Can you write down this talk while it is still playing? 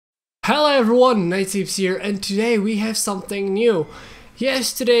Hello everyone, Naitsabes here, and today we have something new.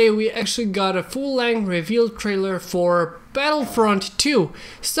 Yes, today we actually got a full-length reveal trailer for Battlefront 2,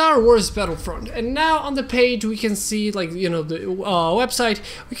 Star Wars Battlefront. And now on the page we can see, the website,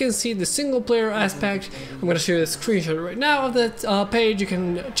 we can see the single-player aspect. I'm gonna show you a screenshot right now of that page. You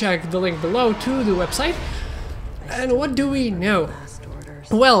can check the link below to the website. And what do we know?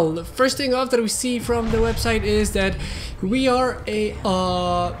 Well, the first thing off that we see from the website is that we are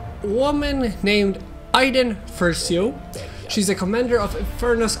a woman named Aiden Furcio. She's a commander of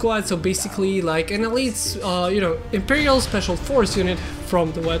Inferno Squad, so basically like an elite, Imperial Special Force unit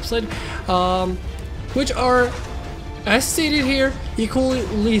from the website, which are, as stated here, equally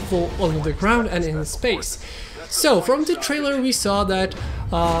lethal on the ground and in space. So from the trailer we saw that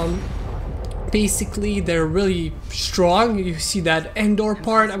basically they're really strong. You see that Endor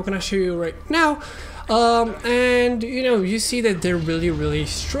part I'm gonna show you right now. And you see that they're really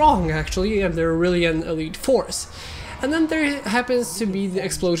strong actually, and they're really an elite force. And then there happens to be the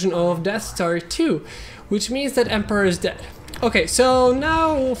explosion of Death Star 2, which means that Emperor is dead. Okay, so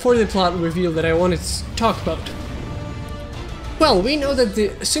now for the plot reveal that I wanted to talk about. Well, we know that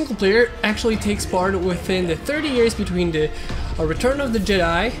the single player actually takes part within the 30 years between the Return of the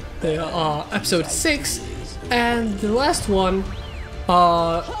Jedi, the episode 6, and the last one,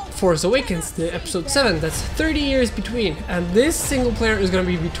 Force Awakens, the episode 7. That's 30 years between, and this single player is gonna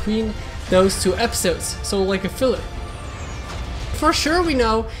be between those two episodes, so like a filler. For sure we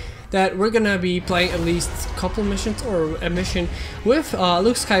know that we're gonna be playing at least a couple missions or a mission with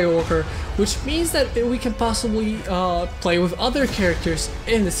Luke Skywalker, which means that we can possibly play with other characters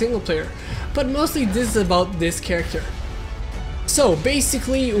in the single player, but mostly this is about this character. So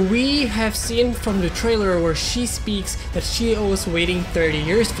basically we have seen from the trailer where she speaks that she was waiting 30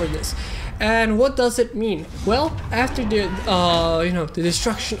 years for this. And what does it mean? Well, after the the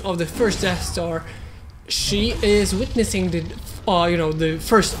destruction of the first Death Star, she is witnessing the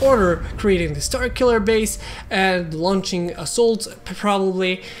First Order creating the Star Killer base and launching assaults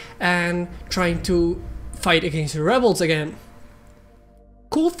probably and trying to fight against the rebels again.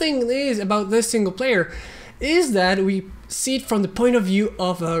 Cool thing is about this single player is that we see it from the point of view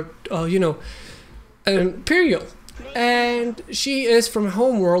of an Imperial, and she is from a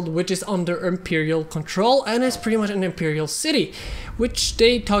homeworld which is under Imperial control and is pretty much an Imperial city, which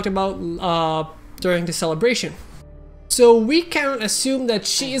they talked about during the celebration. So we can assume that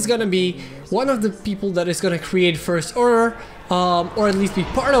she is gonna be one of the people that is gonna create First Order, or at least be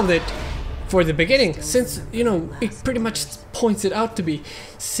part of it for the beginning, since it pretty much points it out to be,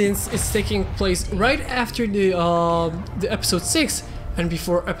 since it's taking place right after the episode 6 and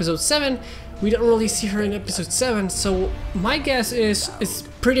before episode 7. We don't really see her in episode 7, so my guess is it's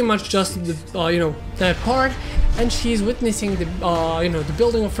pretty much just the that part, and she's witnessing the the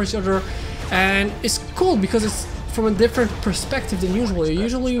building of First Order, and it's cool because it's from a different perspective than usual.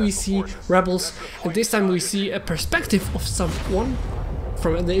 Usually we see rebels, and this time we see a perspective of someone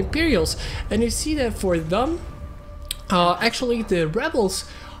from the Imperials, and you see that for them actually the rebels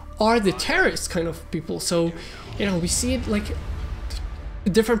are the terrorist kind of people. So we see it like a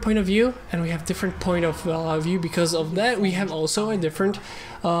different point of view, and we have different point of view. Because of that we have also a different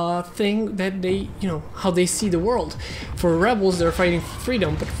thing that they how they see the world. For rebels they're fighting for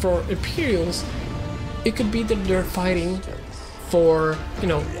freedom, but for Imperials it could be that they're fighting for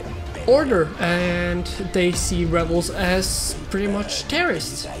order, and they see rebels as pretty much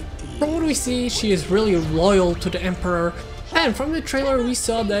terrorists. From what we see, she is really loyal to the Emperor, and from the trailer we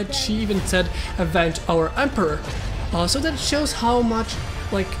saw that she even said "avenge our Emperor," so that shows how much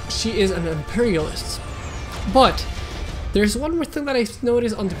she is an imperialist. But there's one more thing that I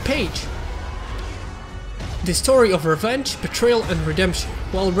noticed on the page: the story of revenge, betrayal, and redemption.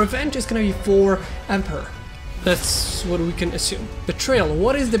 Well, revenge is gonna be for Emperor. That's what we can assume. Betrayal.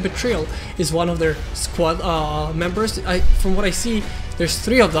 What is the betrayal? Is one of their squad members. From what I see, there's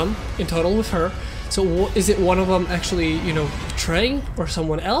 3 of them in total with her. So is it one of them actually, betraying or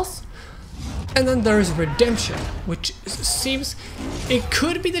someone else? And then there's redemption, which seems it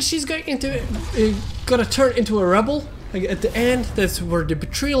could be that she's gonna turn into a rebel. Like at the end, that's where the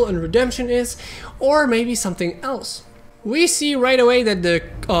betrayal and redemption is, or maybe something else. We see right away that the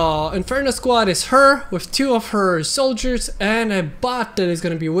Inferno Squad is her, with 2 of her soldiers and a bot that is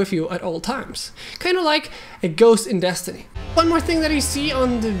gonna be with you at all times. Kind of like a ghost in Destiny. One more thing that you see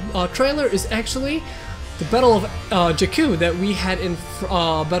on the trailer is actually the Battle of Jakku that we had in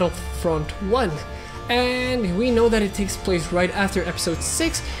Battlefront 1. And we know that it takes place right after episode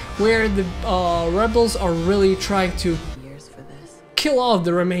 6, where the rebels are really trying to kill off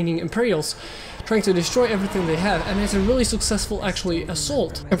the remaining Imperials, trying to destroy everything they have, and it's a really successful actually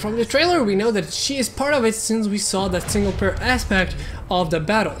assault. And from the trailer we know that she is part of it since we saw that single player aspect of the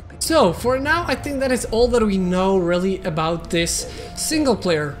battle. So for now I think that is all that we know really about this single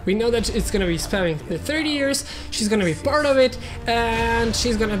player. We know that it's gonna be spanning the 30 years, she's gonna be part of it, and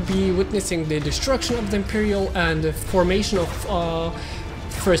she's gonna be witnessing the destruction of the Imperial and the formation of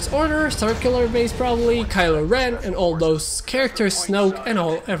First Order, Circular Base probably, Kylo Ren and all those characters, Snoke and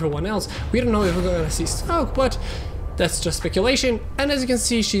everyone else. We don't know if we're gonna see Snoke, but that's just speculation. And as you can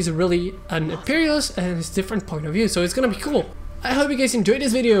see, she's really an Imperialist and it's a different point of view, so it's gonna be cool. I hope you guys enjoyed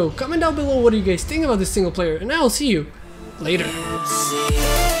this video. Comment down below what do you guys think about this single player, and I will see you later.